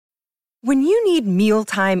When you need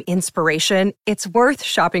mealtime inspiration, it's worth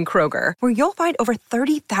shopping Kroger, where you'll find over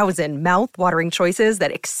 30,000 mouth-watering choices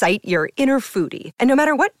that excite your inner foodie. And no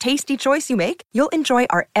matter what tasty choice you make, you'll enjoy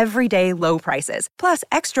our everyday low prices, plus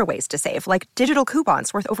extra ways to save, like digital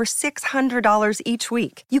coupons worth over $600 each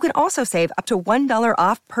week. You can also save up to $1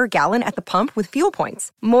 off per gallon at the pump with fuel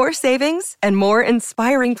points. More savings and more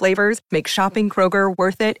inspiring flavors make shopping Kroger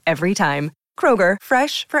worth it every time. Kroger,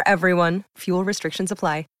 fresh for everyone. Fuel restrictions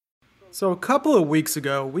apply. So a couple of weeks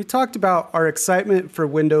ago, we talked about our excitement for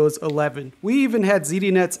Windows 11. We even had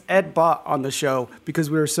ZDNet's Ed Bott on the show because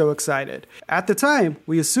we were so excited. At the time,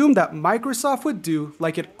 we assumed that Microsoft would do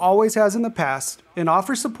like it always has in the past and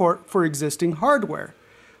offer support for existing hardware.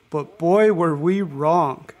 But boy, were we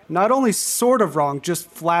wrong. Not only sort of wrong,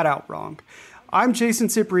 just flat out wrong. I'm Jason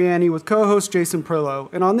Cipriani with co-host Jason Perlow,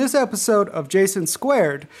 and on this episode of Jason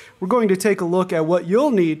Squared, we're going to take a look at what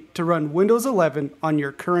you'll need to run Windows 11 on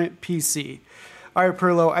your current PC. All right,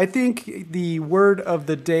 Perlow, I think the word of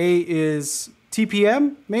the day is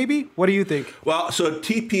TPM, maybe? What do you think? Well, so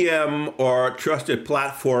TPM, or Trusted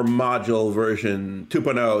Platform Module version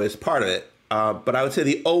 2.0, is part of it. But I would say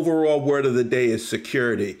the overall word of the day is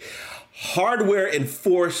security.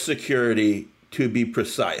 Hardware-enforced security, to be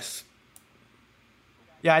precise.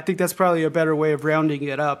 Yeah, I think that's probably a better way of rounding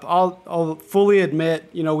it up. I'll fully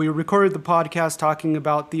admit, we recorded the podcast talking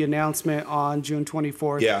about the announcement on June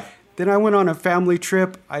 24th. Yeah. Then I went on a family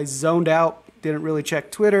trip. I zoned out, didn't really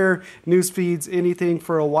check Twitter, news feeds, anything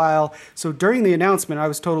for a while. So during the announcement, I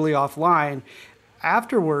was totally offline.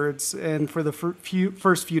 Afterwards, and for the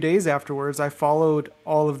first few days afterwards, I followed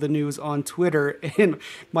all of the news on Twitter, and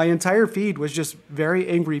my entire feed was just very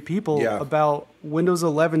angry people about Windows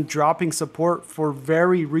 11 dropping support for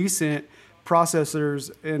very recent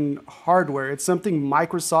processors and hardware. It's something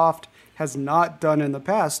Microsoft has not done in the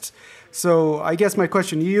past. So I guess my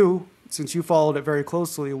question to you, since you followed it very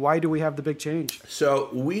closely, why do we have the big change? So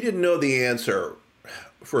we didn't know the answer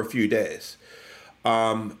for a few days.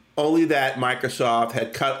 Only that Microsoft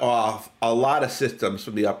had cut off a lot of systems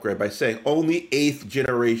from the upgrade by saying only 8th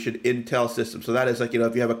generation Intel systems. So that is like,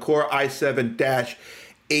 if you have a Core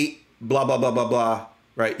i7-8 blah, blah, blah, blah, blah,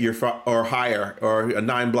 right, or higher, or a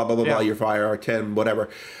 9 blah, blah, blah, blah, you're fire, or 10, whatever,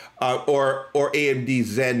 or AMD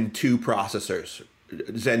Zen 2 processors,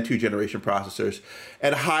 Zen 2 generation processors,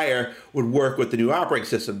 and higher would work with the new operating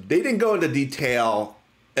system. They didn't go into detail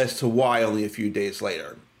as to why only a few days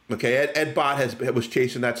later. Okay, Ed Bott was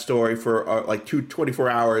chasing that story for 24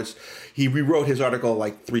 hours. He rewrote his article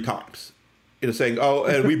like 3 times. Saying,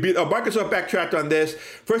 Microsoft backtracked on this.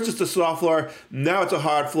 First it's a soft floor, now it's a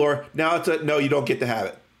hard floor, now it's no, you don't get to have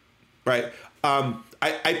it, right?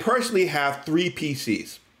 I personally have 3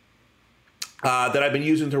 PCs that I've been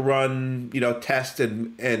using to run, tests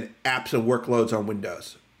and apps and workloads on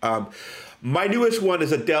Windows. My newest one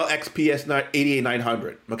is a Dell XPS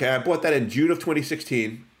 88900. Okay, I bought that in June of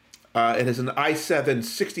 2016. It is an i7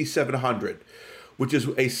 6700, which is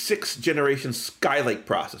a 6th generation Skylake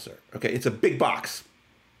processor. Okay, it's a big box.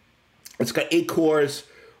 It's got 8 cores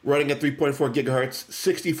running at 3.4 gigahertz,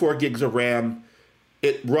 64 gigs of RAM.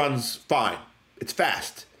 It runs fine. It's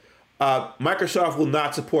fast. Microsoft will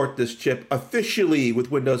not support this chip officially with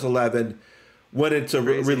Windows 11 when it's a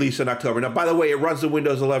release in October. Now, by the way, it runs the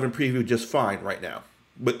Windows 11 preview just fine right now,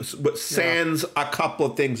 but sans a couple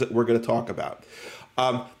of things that we're going to talk about.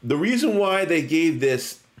 The reason why they gave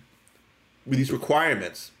these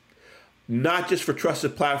requirements, not just for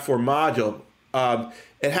Trusted Platform Module,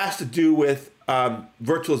 it has to do with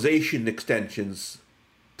virtualization extensions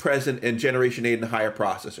present in Generation 8 and higher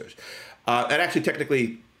processors. And actually,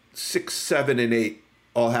 technically, 6, 7, and 8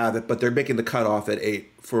 all have it, but they're making the cutoff at 8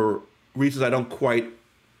 for reasons not quite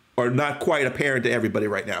apparent to everybody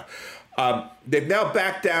right now. They've now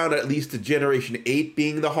backed down at least to Generation 8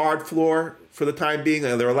 being the hard floor for the time being.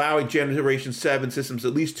 They're allowing Generation 7 systems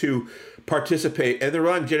at least to participate, and they're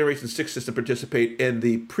allowing Generation 6 systems to participate in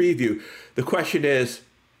the preview. The question is,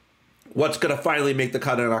 what's going to finally make the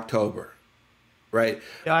cut in October, right?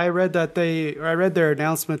 Yeah, I read their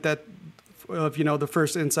announcement that of the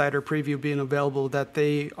first insider preview being available, that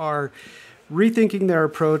they are rethinking their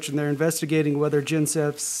approach and they're investigating whether Gen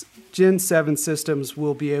 7 systems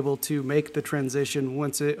will be able to make the transition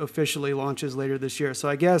once it officially launches later this year. So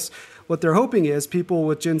I guess what they're hoping is people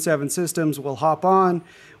with Gen 7 systems will hop on,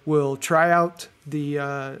 will try out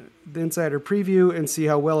the insider preview and see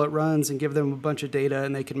how well it runs and give them a bunch of data,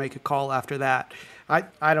 and they can make a call after that.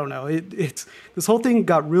 I don't know. It's this whole thing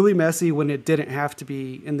got really messy when it didn't have to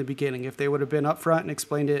be in the beginning. If they would have been upfront and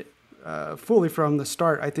explained it fully from the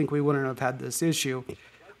start, I think we wouldn't have had this issue.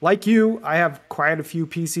 like you, I have quite a few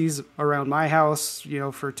PCs around my house,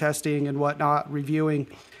 for testing and whatnot, reviewing.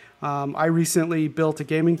 I recently built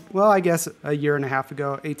a I guess a year and a half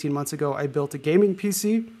ago, 18 months ago, I built a gaming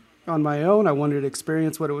PC on my own. I wanted to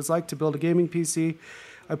experience what it was like to build a gaming PC.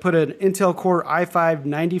 I put an Intel Core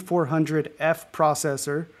i5-9400F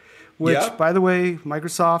processor, which, by the way,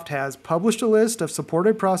 Microsoft has published a list of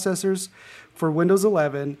supported processors for Windows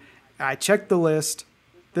 11. I checked the list.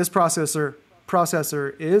 This processor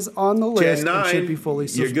is on the list and should be fully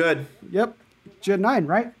You're good. Yep. Gen 9,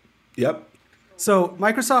 right? Yep. So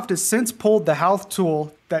Microsoft has since pulled the health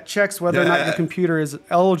tool that checks whether or not your computer is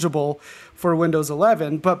eligible for Windows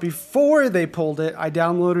 11. But before they pulled it, I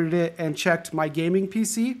downloaded it and checked my gaming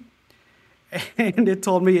PC, and it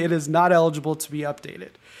told me it is not eligible to be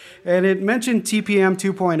updated. And it mentioned TPM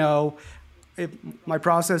 2.0. My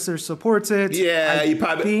processor supports it. Yeah, you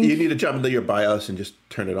need to jump into your BIOS and just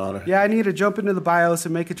turn it on. Yeah, I need to jump into the BIOS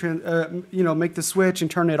and make the switch and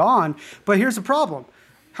turn it on. But here's the problem: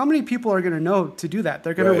 how many people are going to know to do that?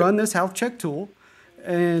 They're going to run this health check tool,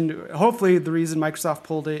 and hopefully, the reason Microsoft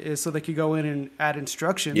pulled it is so they could go in and add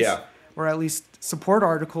instructions, or at least support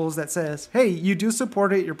articles that says, "Hey, you do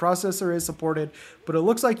support it. Your processor is supported, but it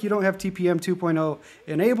looks like you don't have TPM 2.0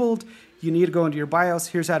 enabled. You need to go into your BIOS.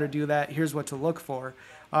 Here's how to do that. Here's what to look for."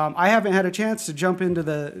 I haven't had a chance to jump into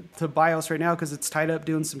the BIOS right now because it's tied up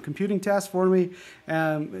doing some computing tasks for me.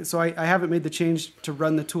 So I haven't made the change to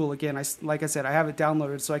run the tool again. Like I said, I have it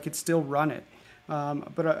downloaded so I could still run it.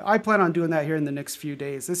 But I plan on doing that here in the next few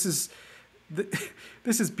days. This is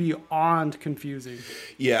beyond confusing.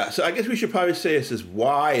 Yeah, so I guess we should probably say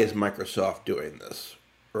why is Microsoft doing this,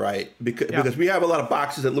 right? Because we have a lot of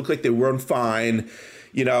boxes that look like they run fine.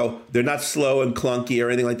 They're not slow and clunky or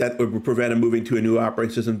anything like that that would prevent them moving to a new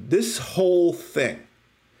operating system. This whole thing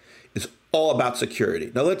is all about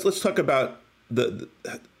security. Now let's talk about the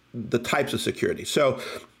types of security. So,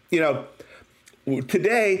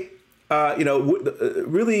 today,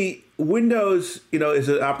 really Windows, is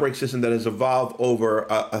an operating system that has evolved over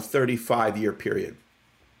a 35-year period.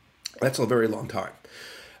 That's a very long time.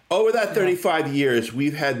 Over that 35 years,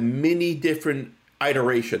 we've had many different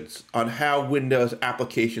iterations on how Windows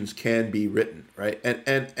applications can be written, right?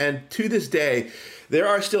 And to this day, there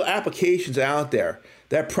are still applications out there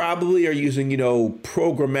that probably are using,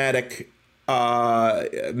 programmatic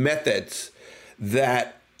methods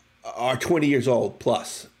that are 20 years old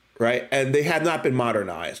plus, right? And they have not been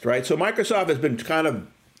modernized, right? So Microsoft has been kind of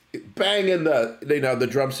banging the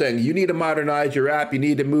drum saying, you need to modernize your app, you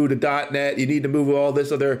need to move to .NET, you need to move all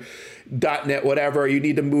this other .NET whatever, you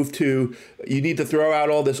need to throw out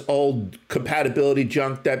all this old compatibility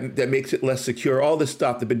junk that makes it less secure, all this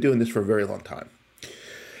stuff. They've been doing this for a very long time.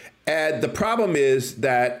 And the problem is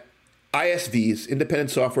that ISVs,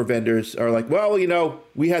 independent software vendors, are like, well,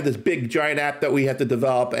 we have this big giant app that we have to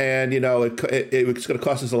develop, and it's going to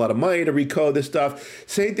cost us a lot of money to recode this stuff.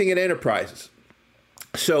 Same thing in enterprises.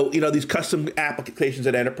 So, these custom applications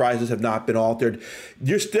at enterprises have not been altered.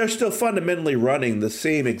 They're still fundamentally running the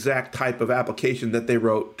same exact type of application that they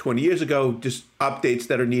wrote 20 years ago, just updates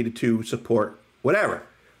that are needed to support whatever,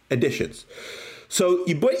 additions. So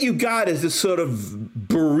what you got is this sort of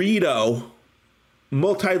burrito,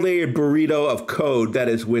 multi-layered burrito of code that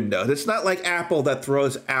is Windows. It's not like Apple that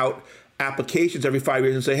throws out applications every 5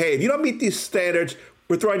 years and say, hey, if you don't meet these standards,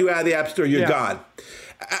 we're throwing you out of the App Store, you're gone.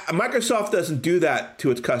 Microsoft doesn't do that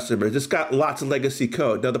to its customers. It's got lots of legacy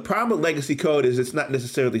code. Now, the problem with legacy code is it's not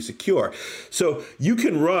necessarily secure. So you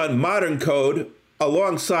can run modern code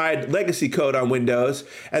alongside legacy code on Windows,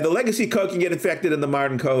 and the legacy code can get infected and the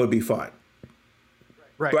modern code would be fine.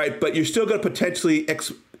 Right? But you're still going to potentially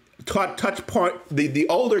touch the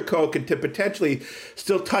older code can potentially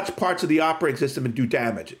still touch parts of the operating system and do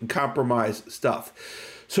damage and compromise stuff.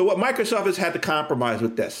 So what Microsoft has had to compromise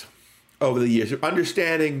with this over the years,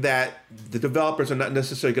 understanding that the developers are not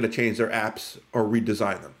necessarily going to change their apps or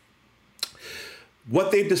redesign them.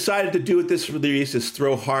 What they've decided to do with this release is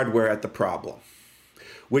throw hardware at the problem,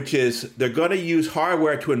 which is they're going to use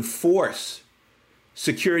hardware to enforce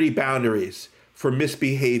security boundaries for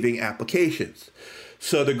misbehaving applications.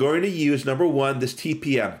 So they're going to use, number one, this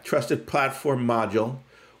TPM, Trusted Platform Module,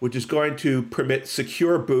 which is going to permit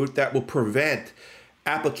secure boot that will prevent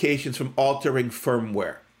applications from altering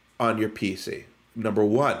firmware on your PC. Number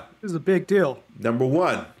one. This is a big deal. Number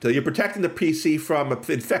one. So you're protecting the PC from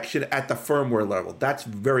infection at the firmware level. That's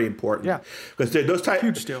very important. Yeah. Because they're those type.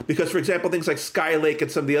 Huge deal. Because, for example, things like Skylake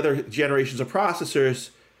and some of the other generations of processors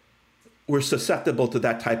were susceptible to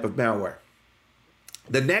that type of malware.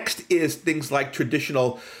 The next is things like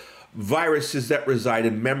traditional viruses that reside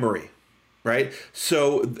in memory, right?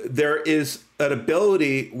 So there is an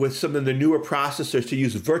ability with some of the newer processors to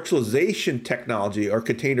use virtualization technology or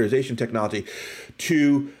containerization technology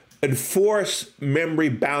to enforce memory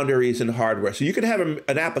boundaries in hardware. So you can have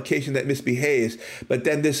an application that misbehaves, but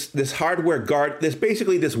then this hardware guard, there's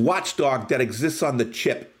basically this watchdog that exists on the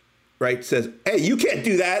chip, right? Says, hey, you can't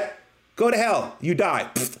do that. Go to hell. You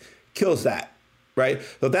die. Pfft, kills that, right?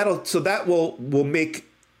 So that will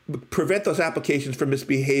prevent those applications from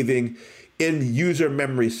misbehaving in user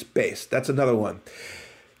memory space. That's another one.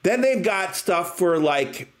 Then they've got stuff for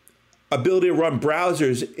like ability to run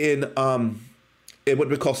browsers in what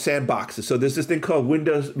we call sandboxes. So there's this thing called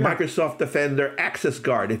Microsoft Defender Access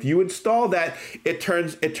Guard. If you install that, it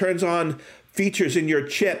turns on features in your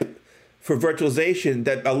chip for virtualization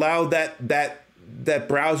that allow that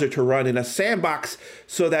browser to run in a sandbox,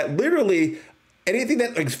 so that literally anything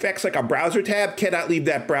that affects like a browser tab cannot leave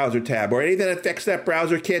that browser tab, or anything that affects that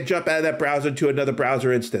browser can't jump out of that browser to another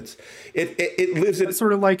browser instance. It lives in... It's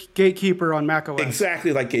sort of like Gatekeeper on macOS.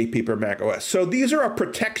 Exactly like Gatekeeper macOS. So these are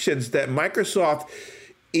protections that Microsoft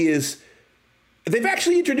is... They've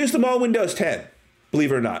actually introduced them all in Windows 10,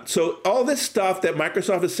 believe it or not. So all this stuff that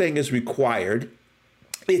Microsoft is saying is required.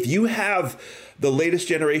 If you have the latest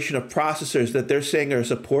generation of processors that they're saying are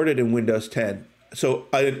supported in Windows 10, so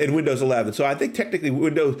in Windows 11. So I think technically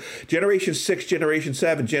Windows Generation 6, Generation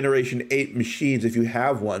 7, Generation 8 machines, if you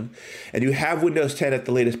have one, and you have Windows 10 at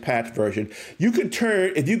the latest patch version, you can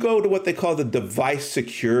turn, if you go to what they call the device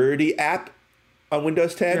security app on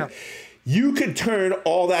Windows 10, you can turn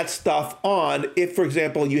all that stuff on if, for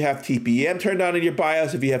example, you have TPM turned on in your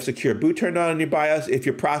BIOS, if you have Secure Boot turned on in your BIOS, if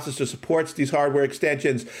your processor supports these hardware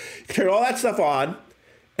extensions, you can turn all that stuff on.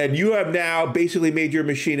 And you have now basically made your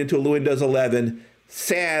machine into a Windows 11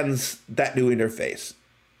 sans that new interface.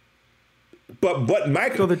 But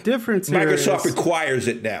so the difference here Microsoft requires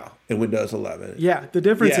it now in Windows 11. Yeah, the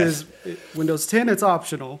difference is Windows 10, it's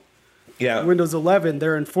optional. Yeah. Windows 11,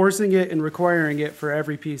 they're enforcing it and requiring it for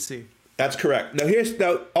every PC. That's correct.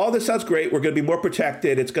 Now, all this sounds great. We're going to be more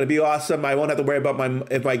protected. It's going to be awesome. I won't have to worry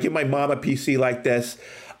about if I give my mom a PC like this,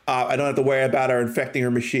 I don't have to worry about her infecting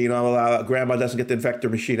her machine. Grandma doesn't get to infect her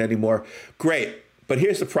machine anymore. Great. But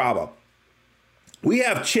here's the problem. We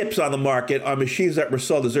have chips on the market on machines that were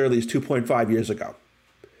sold as early as 2.5 years ago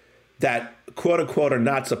that, quote unquote, are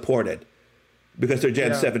not supported because they're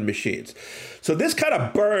Gen 7 machines. So this kind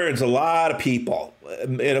of burns a lot of people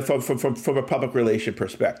from a public relation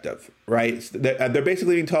perspective, right? They're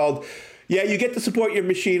basically being told, yeah, you get to support your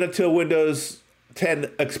machine until Windows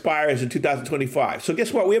 10 expires in 2025. So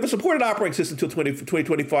guess what? We have a supported operating system until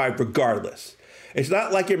 2025 regardless. It's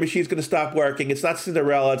not like your machine's going to stop working. It's not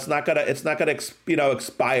Cinderella. It's not gonna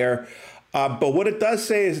expire. But what it does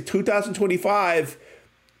say is 2025,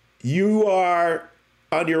 you are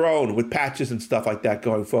on your own with patches and stuff like that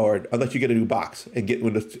going forward, unless you get a new box and get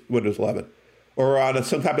Windows 11. Or on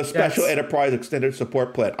some type of special enterprise extended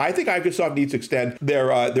support plan. I think Microsoft needs to extend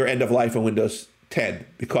their end of life on Windows 10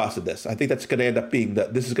 because of this. I think that's going to end up being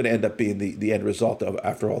the end result of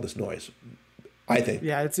after all this noise. I think.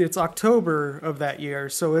 Yeah, it's October of that year,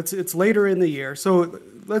 so it's later in the year. So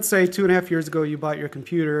let's say 2.5 years ago you bought your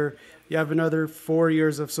computer. You have another 4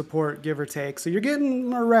 years of support, give or take. So you're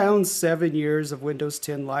getting around 7 years of Windows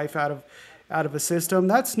 10 life out of a system.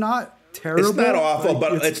 That's not terrible. It's not awful,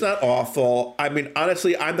 but it's not awful. I mean,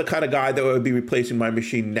 honestly, I'm the kind of guy that would be replacing my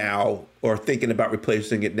machine now or thinking about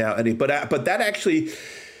replacing it now. But that actually,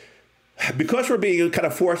 because we're being kind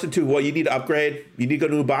of forced into, well, you need to upgrade, you need to go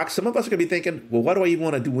to a new box. Some of us are going to be thinking, well, why do I even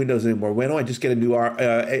want to do Windows anymore? Why don't I just get a new M1,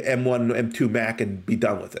 M2 Mac and be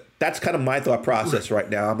done with it? That's kind of my thought process right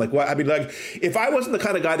now. I'm like, well, I mean, like, if I wasn't the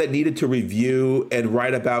kind of guy that needed to review and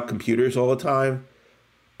write about computers all the time,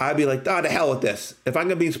 I'd be like, to hell with this. If I'm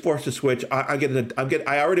going to be forced to switch, I already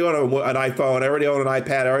own an iPhone, I already own an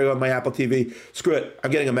iPad, I already own my Apple TV. Screw it.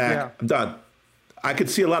 I'm getting a Mac. Yeah. I'm done. I could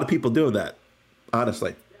see a lot of people doing that,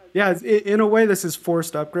 honestly. Yeah, in a way, this is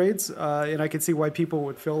forced upgrades, and I can see why people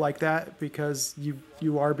would feel like that because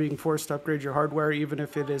you are being forced to upgrade your hardware, even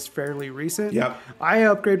if it is fairly recent. Yep. I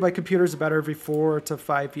upgrade my computers about every 4 to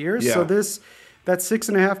 5 years, so that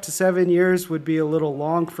 6.5 to 7 years would be a little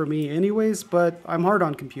long for me anyways, but I'm hard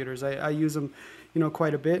on computers. I use them,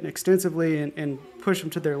 quite a bit and extensively and push them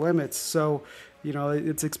to their limits. So,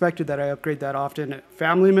 it's expected that I upgrade that often.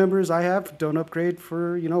 Family members I have don't upgrade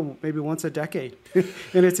for, maybe once a decade.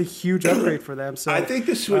 And it's a huge upgrade for them. So I think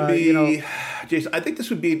this would be, Jason, I think this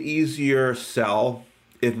would be an easier sell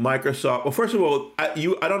if Microsoft, well, first of all, I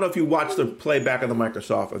don't know if you watched the playback of the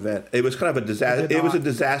Microsoft event. It was kind of a disaster. It was a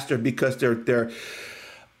disaster because their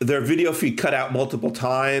video feed cut out multiple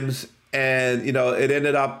times. and it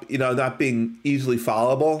ended up not being easily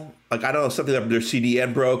followable. Like, I don't know, something that their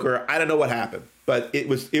CDN broke, or I don't know what happened, but it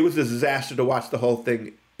was a disaster to watch the whole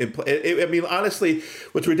thing. I mean, honestly,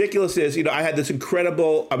 what's ridiculous is, I had this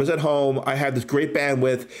I was at home, I had this great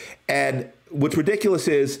bandwidth, and what's ridiculous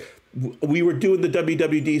is we were doing the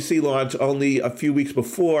WWDC launch only a few weeks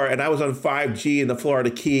before, and I was on 5G in the Florida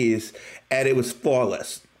Keys, and it was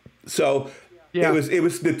flawless. So it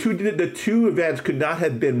was the two events could not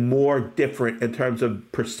have been more different in terms of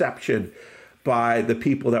perception by the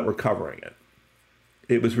people that were covering it.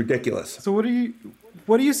 It was ridiculous. So what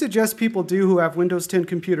do you suggest people do who have Windows 10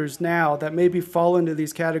 computers now that maybe fall into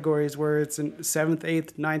these categories where it's a 7th,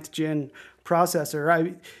 8th, 9th gen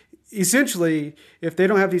processor? Essentially, if they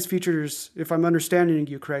don't have these features, if I'm understanding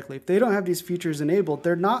you correctly, if they don't have these features enabled,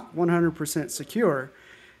 they're not 100% secure.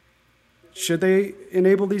 Should they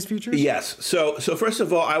enable these features? Yes. So first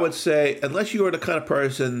of all, I would say, unless you are the kind of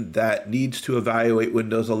person that needs to evaluate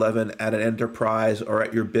Windows 11 at an enterprise or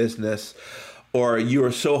at your business, or you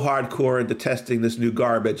are so hardcore into testing this new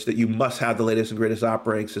garbage that you must have the latest and greatest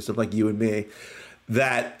operating system, like you and me,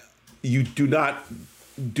 that you do not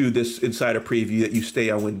do this insider preview, that you stay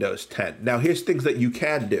on Windows 10. Now, here's things that you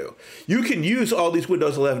can do. You can use all these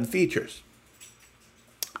Windows 11 features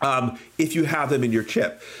if you have them in your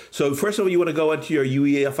chip. So first of all, you want to go into your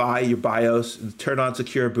UEFI, your BIOS, turn on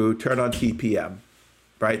Secure Boot, turn on TPM.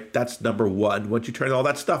 Right? That's number one. Once you turn all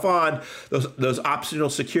that stuff on, those optional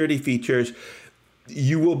security features,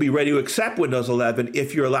 you will be ready to accept Windows 11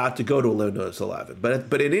 if you're allowed to go to Windows 11.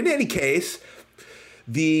 But in any case,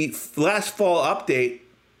 the last fall update,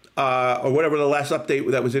 or whatever the last update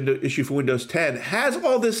that was issued for Windows 10, has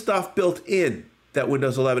all this stuff built in that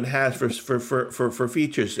Windows 11 has for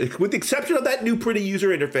features. With the exception of that new pretty user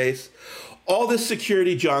interface, all this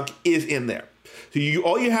security junk is in there. So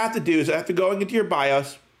all you have to do is, after going into your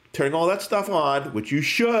BIOS, turn all that stuff on, which you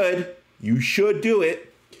should do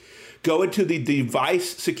it, go into the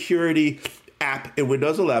device security app in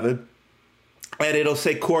Windows 11, and it'll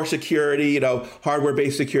say core security,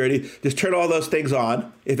 hardware-based security. Just turn all those things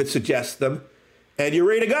on if it suggests them, and you're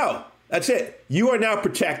ready to go. That's it. You are now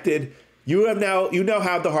protected. You now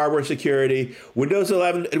have the hardware security. Windows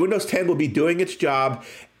 10 will be doing its job,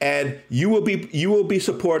 and you will be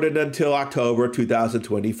supported until October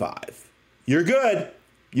 2025. You're good.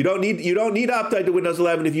 You don't need to update to Windows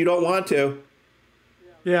 11 if you don't want to.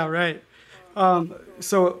 Yeah, right.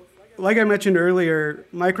 So, like I mentioned earlier,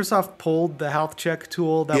 Microsoft pulled the health check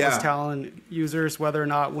tool that was telling users whether or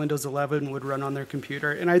not Windows 11 would run on their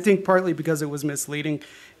computer. And I think partly because it was misleading.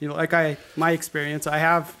 My experience, I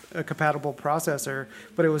have a compatible processor,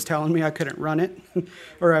 but it was telling me I couldn't run it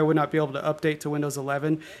or I would not be able to update to Windows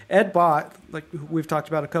 11. Ed Bott, like we've talked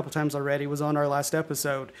about a couple times already, was on our last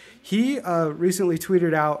episode. He recently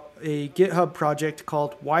tweeted out a GitHub project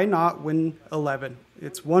called Why Not Win 11.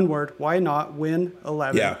 It's one word, Why Not Win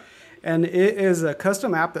 11. Yeah. And it is a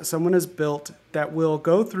custom app that someone has built that will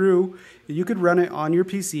go through, you could run it on your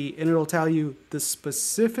PC, and it'll tell you the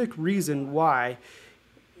specific reason why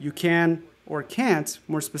you can or can't,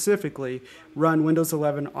 more specifically, run Windows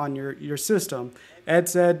 11 on your system. Ed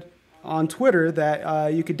said on Twitter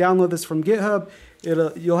that you could download this from GitHub.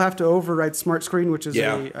 You'll have to override Smart Screen, which is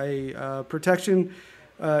a protection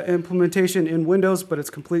implementation in Windows, but it's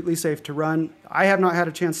completely safe to run. I have not had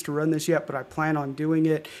a chance to run this yet, but I plan on doing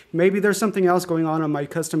it. Maybe there's something else going on my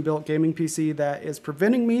custom-built gaming PC that is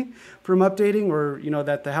preventing me from updating, or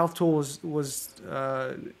that the health tool was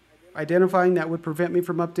identifying that would prevent me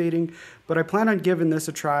from updating. But I plan on giving this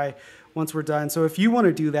a try once we're done. So if you want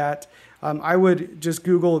to do that, I would just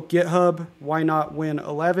Google GitHub, Why Not Win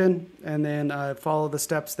 11, and then follow the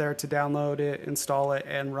steps there to download it, install it,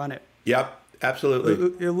 and run it. Yep.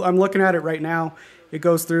 Absolutely. I'm looking at it right now. It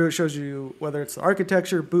goes through, it shows you whether it's the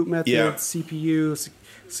architecture, boot method, CPU,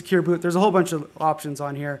 secure boot. There's a whole bunch of options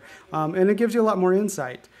on here. And it gives you a lot more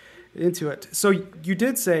insight into it. So you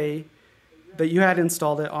did say that you had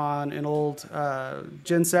installed it on an old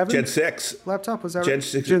Gen 7? Gen 6. Laptop, was that Gen right?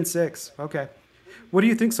 6. Gen 6, okay. What do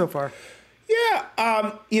you think so far?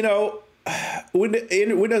 Yeah,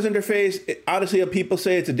 Windows interface, honestly, people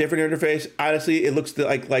say it's a different interface. Honestly, it looks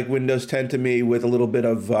like Windows 10 to me with a little bit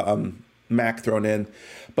of Mac thrown in.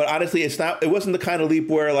 But honestly, it wasn't the kind of leap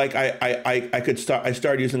where I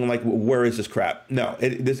started using like, where is this crap? No,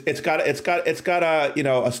 it's got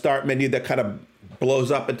a start menu that kind of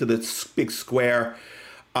blows up into this big square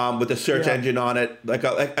with a search engine on it, like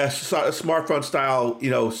a smartphone style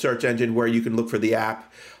search engine where you can look for the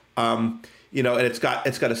app. And it's got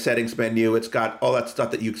a settings menu. It's got all that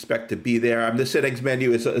stuff that you expect to be there. The settings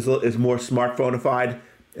menu is more smartphone-ified,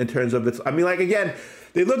 in terms of its. I mean, like again,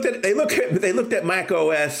 they looked at Mac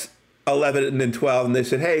OS 11 and 12, and they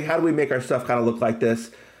said, hey, how do we make our stuff kind of look like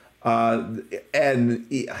this? And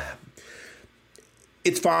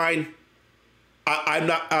it's fine. I'm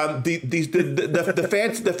not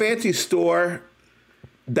the fancy store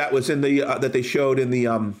that was in the that they showed in the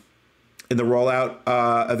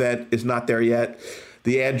rollout event is not there yet.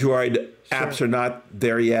 The Android apps are not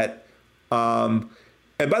there yet. And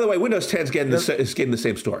by the way, Windows 10 is getting the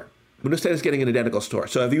same store. Windows 10 is getting an identical store.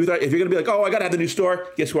 So if you're going to be like, oh, I got to have the new store,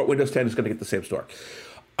 guess what? Windows 10 is going to get the same store.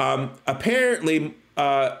 Apparently,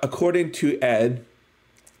 according to Ed,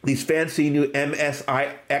 these fancy new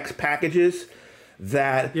MSIX packages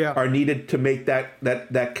that are needed to make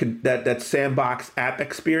that sandbox app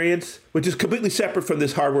experience, which is completely separate from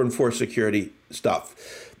this hardware enforced security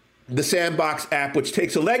stuff. The sandbox app, which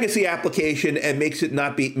takes a legacy application and makes it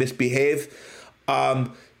not misbehave,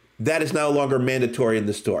 that is no longer mandatory in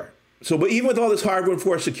the store. So, but even with all this hardware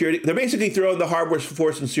enforced security, they're basically throwing the hardware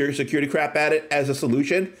enforced and security crap at it as a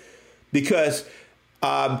solution, because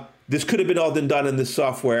this could have been all done in this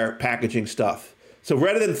software packaging stuff. So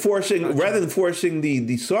rather than forcing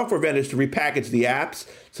the software vendors to repackage the apps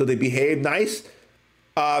so they behave nice,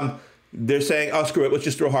 they're saying, oh, screw it, let's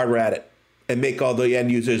just throw hardware at it and make all the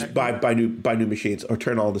end users buy new machines or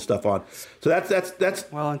turn all the stuff on. So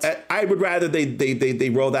that's well, I would rather they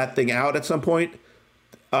roll that thing out at some point.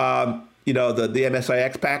 The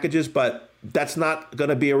MSIX packages, but that's not going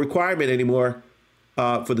to be a requirement anymore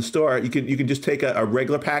for the store. You can just take a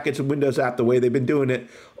regular package of Windows app the way they've been doing it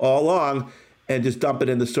all along and just dump it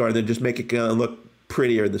in the store and then just make it look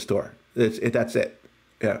prettier in the store. That's it.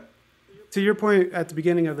 Yeah. To your point at the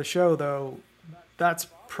beginning of the show, though, that's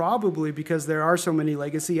probably because there are so many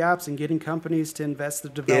legacy apps, and getting companies to invest the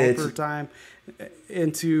developer time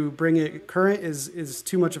and to bring it current is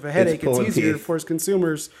too much of a headache. It's easier to force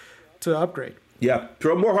consumers to upgrade. Yeah,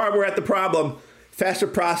 throw more hardware at the problem, faster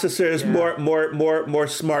processors, more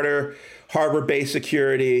smarter hardware-based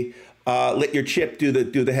security. Let your chip do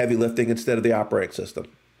the heavy lifting instead of the operating system.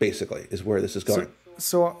 Basically, is where this is going.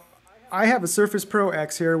 So I have a Surface Pro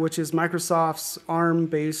X here, which is Microsoft's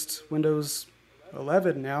ARM-based Windows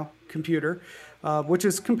 11 now computer, which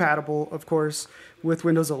is compatible, of course, with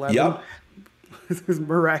Windows 11. Yep.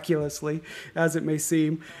 Miraculously, as it may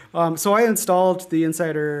seem. So I installed the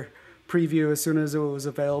Insider preview as soon as it was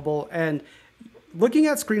available, and looking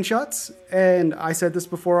at screenshots, and I said this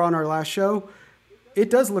before on our last show, it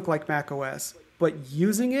does look like Mac OS, but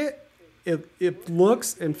using it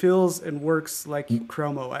looks and feels and works like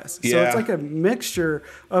Chrome OS. Yeah. So it's like a mixture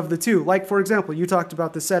of the two. Like, for example, you talked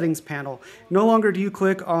about the settings panel. No longer do you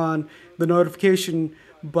click on the notification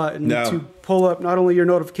button to pull up not only your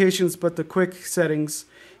notifications, but the quick settings.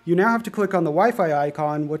 You now have to click on the Wi-Fi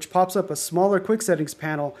icon, which pops up a smaller quick settings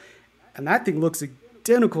panel, and that thing looks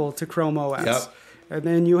identical to Chrome OS. Yep. And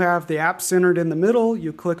then you have the app centered in the middle.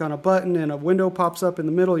 You click on a button and a window pops up in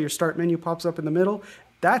the middle. Your start menu pops up in the middle.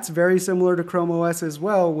 That's very similar to Chrome OS as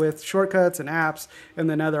well, with shortcuts and apps and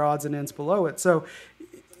then other odds and ends below it. So,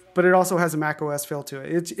 but it also has a Mac OS feel to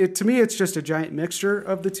it. To me, it's just a giant mixture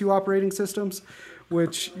of the two operating systems,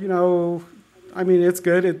 which, it's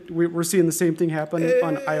good. We're seeing the same thing happen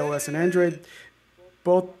on iOS and Android.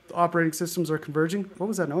 Both operating systems are converging. What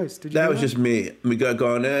was that noise? Did you? That was just me. We got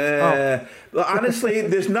going. Well, honestly,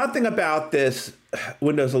 there's nothing about this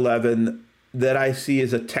Windows 11 that I see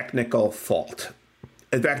as a technical fault.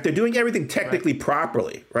 In fact, they're doing everything technically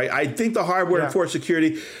properly, right? I think the hardware and force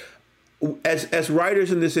security, as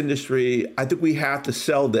writers in this industry, I think we have to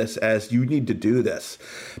sell this as you need to do this,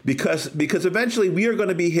 because eventually we are going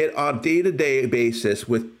to be hit on day-to-day basis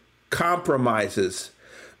with compromises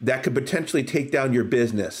that could potentially take down your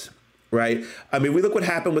business, right? I mean, we look what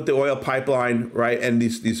happened with the oil pipeline, right? And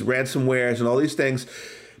these ransomwares and all these things.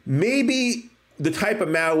 Maybe the type of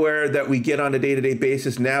malware that we get on a day-to-day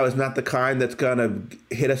basis now is not the kind that's going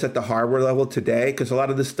to hit us at the hardware level today, because a lot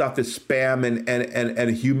of this stuff is spam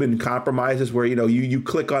and human compromises where, you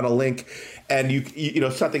click on a link and you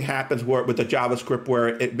something happens with the JavaScript where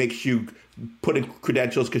it makes you put in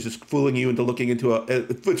credentials because it's fooling you into looking into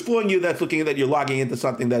it's fooling you that's looking that you're logging into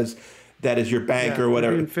something that is your bank or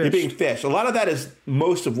whatever. You're being phished. A lot of that is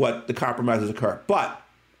most of what the compromises occur. But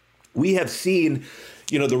we have seen,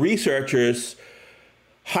 the researchers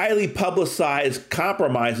highly publicized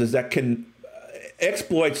compromises that can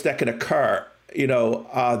exploits that can occur,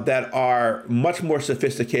 that are much more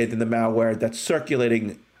sophisticated than the malware that's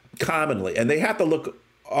circulating commonly, and they have to look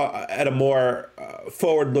at a more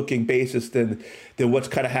forward-looking basis than what's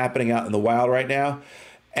kind of happening out in the wild right now.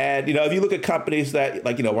 And, if you look at companies that,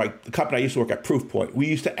 like the company I used to work at, Proofpoint, we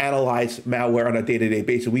used to analyze malware on a day-to-day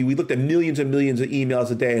basis. We looked at millions and millions of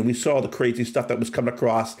emails a day, and we saw the crazy stuff that was coming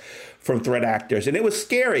across from threat actors. And it was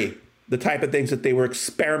scary, the type of things that they were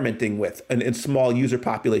experimenting with in small user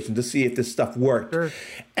populations to see if this stuff worked. Sure.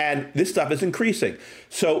 And this stuff is increasing.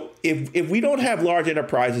 So if we don't have large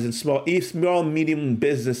enterprises and small, medium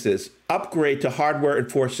businesses upgrade to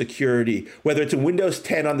hardware-enforced security, whether it's in Windows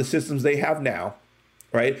 10 on the systems they have now,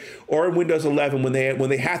 right, or in Windows 11 when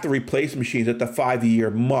they have to replace machines at the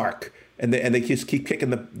 5-year mark, and they just keep kicking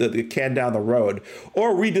the can down the road,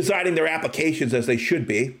 or redesigning their applications as they should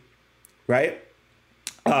be, right?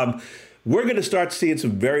 We're going to start seeing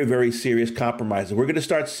some very, very serious compromises. We're going to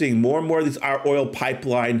start seeing more and more of these oil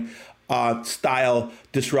pipeline style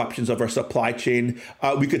disruptions of our supply chain.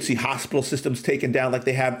 We could see hospital systems taken down like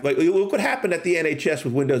they have. Like, look what happened at the NHS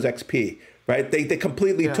with Windows XP. Right? They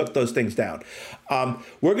completely took those things down.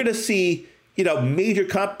 We're going to see, major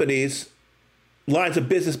companies, lines of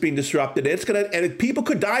business being disrupted. And people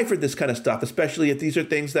could die for this kind of stuff, especially if these are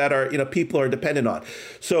things that are, people are dependent on.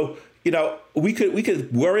 So, we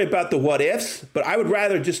could worry about the what ifs, but I would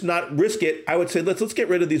rather just not risk it. I would say let's get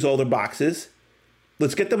rid of these older boxes.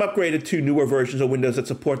 Let's get them upgraded to newer versions of Windows that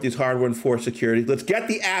support these hardware-enforced security. Let's get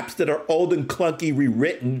the apps that are old and clunky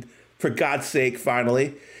rewritten, for God's sake,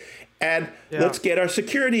 finally. And let's get our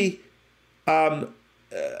security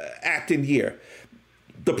act in gear.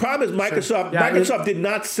 The problem is Microsoft did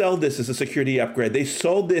not sell this as a security upgrade. They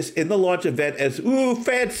sold this in the launch event as, ooh,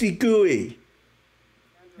 fancy GUI.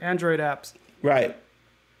 Android apps. Right.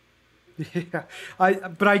 Yeah, I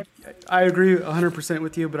agree 100%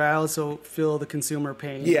 with you, but I also feel the consumer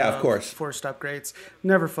pain. Yeah, of course. Forced upgrades.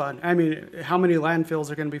 Never fun. I mean, how many landfills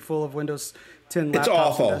are going to be full of Windows 10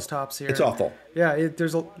 laptops and desktops here? It's awful. Yeah,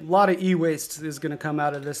 there's a lot of e-waste is going to come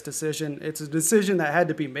out of this decision. It's a decision that had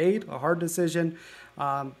to be made, a hard decision,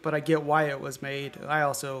 but I get why it was made. I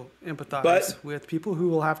also empathize with people who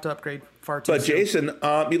will have to upgrade far too soon. But Jason,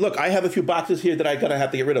 look, I have a few boxes here that I gotta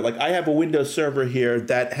have to get rid of. Like I have a Windows server here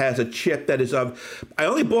that has a chip that is I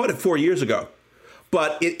only bought it 4 years ago,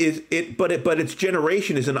 but its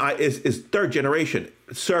generation is third generation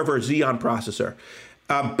server Xeon processor.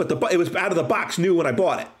 But it was out of the box new when I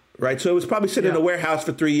bought it, right? So it was probably sitting in a warehouse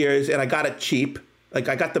for 3 years, and I got it cheap. Like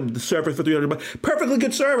I got the server for $300. Perfectly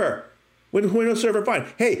good server. Windows server fine.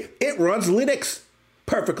 Hey, it runs Linux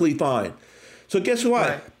perfectly fine. So guess what?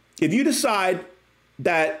 Right. If you decide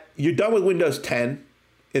that you're done with Windows 10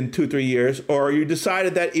 in 2-3 years, or you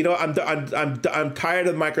decided that I'm tired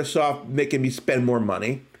of Microsoft making me spend more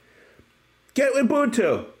money, get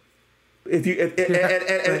Ubuntu. And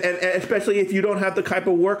especially if you don't have the type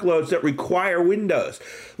of workloads that require Windows.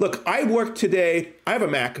 Look, I work today. I have a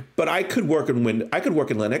Mac, but I could work in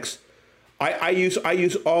Linux. I use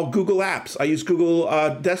all Google apps. I use Google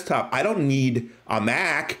Desktop. I don't need a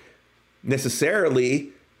Mac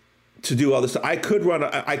necessarily to do all this. I could run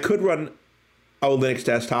a Linux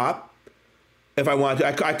desktop if I wanted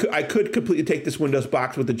to. I could completely take this Windows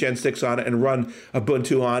box with the Gen 6 on it and run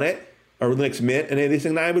Ubuntu on it or Linux Mint and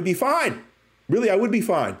anything, and I would be fine. Really, I would be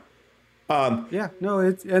fine. And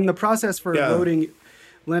the process for loading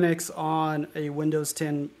Linux on a Windows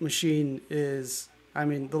 10 machine is,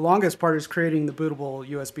 the longest part is creating the bootable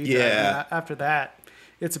USB drive. Yeah. After that,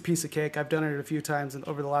 it's a piece of cake. I've done it a few times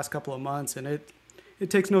over the last couple of months, and it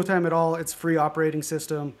takes no time at all. It's a free operating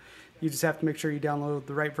system. You just have to make sure you download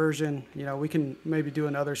the right version. We can maybe do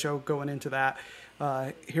another show going into that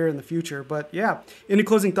here in the future. But yeah, any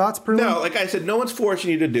closing thoughts, Perlin? No, like I said, no one's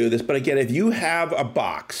forcing you to do this. But again, if you have a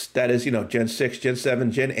box that is, Gen 6, Gen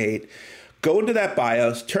 7, Gen 8, go into that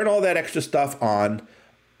BIOS, turn all that extra stuff on,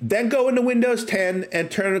 then go into Windows 10 and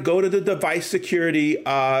go to the device security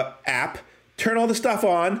app, turn all the stuff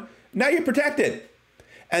on. Now you're protected.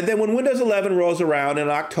 And then when Windows 11 rolls around in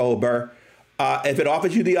October, if it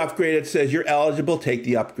offers you the upgrade, it says you're eligible, take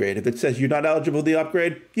the upgrade. If it says you're not eligible for the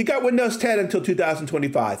upgrade, you got Windows 10 until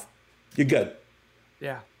 2025. You're good.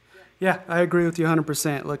 Yeah, I agree with you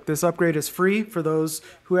 100%. Look, this upgrade is free for those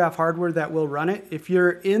who have hardware that will run it. If you're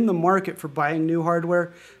in the market for buying new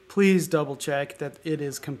hardware, please double check that it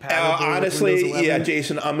is compatible. Honestly, with Windows 11. Yeah,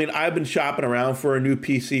 Jason. I've been shopping around for a new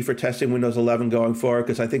PC for testing Windows 11 going forward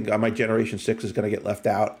because I think my Generation 6 is going to get left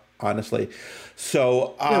out. Honestly,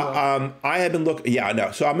 so I have been looking. Yeah, I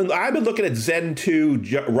know. So I've been looking at Zen 2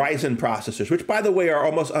 Ryzen processors, which, by the way, are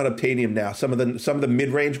almost unobtainium now. Some of the mid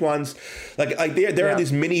range ones, like there are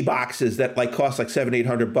these mini boxes that cost like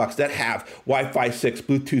 $700-800 that have Wi-Fi 6,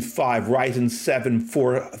 Bluetooth 5, Ryzen 7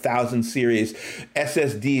 4000 series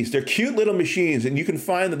SSDs. They're cute little machines, and you can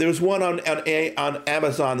find that there's one on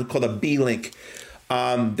Amazon called a B-Link.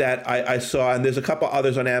 that I saw, and there's a couple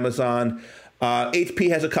others on Amazon. HP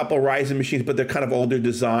has a couple Ryzen machines, but they're kind of older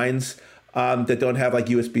designs that don't have like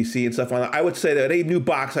USB-C and stuff on it. I would say that any new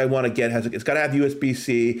box I want to get it's got to have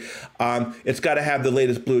USB-C. It's got to have the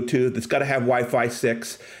latest Bluetooth. It's got to have Wi-Fi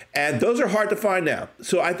 6. And those are hard to find now.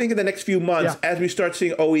 So I think in the next few months, as we start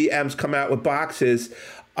seeing OEMs come out with boxes,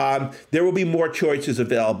 there will be more choices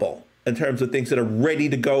available in terms of things that are ready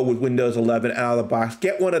to go with Windows 11 out of the box.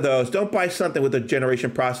 Get one of those. Don't buy something with a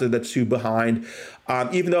generation processor that's too behind.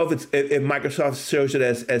 Even though if Microsoft shows it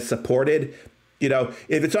as supported, if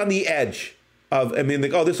it's on the edge of,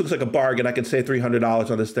 this looks like a bargain, I can save $300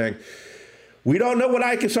 on this thing. We don't know what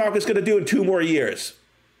Microsoft is going to do in 2 more years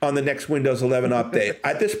on the next Windows 11 update.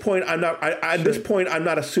 At this point, I'm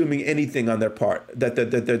not assuming anything on their part that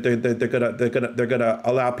they're gonna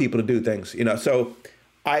allow people to do things. So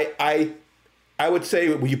I would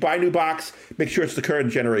say when you buy a new box, make sure it's the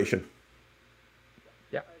current generation.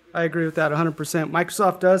 Yeah, I agree with that 100%.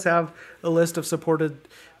 Microsoft does have a list of supported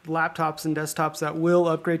laptops and desktops that will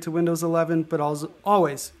upgrade to Windows 11, but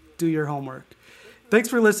always do your homework. Thanks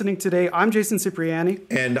for listening today. I'm Jason Cipriani.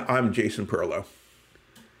 And I'm Jason Perlow.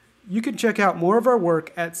 You can check out more of our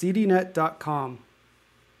work at zdnet.com.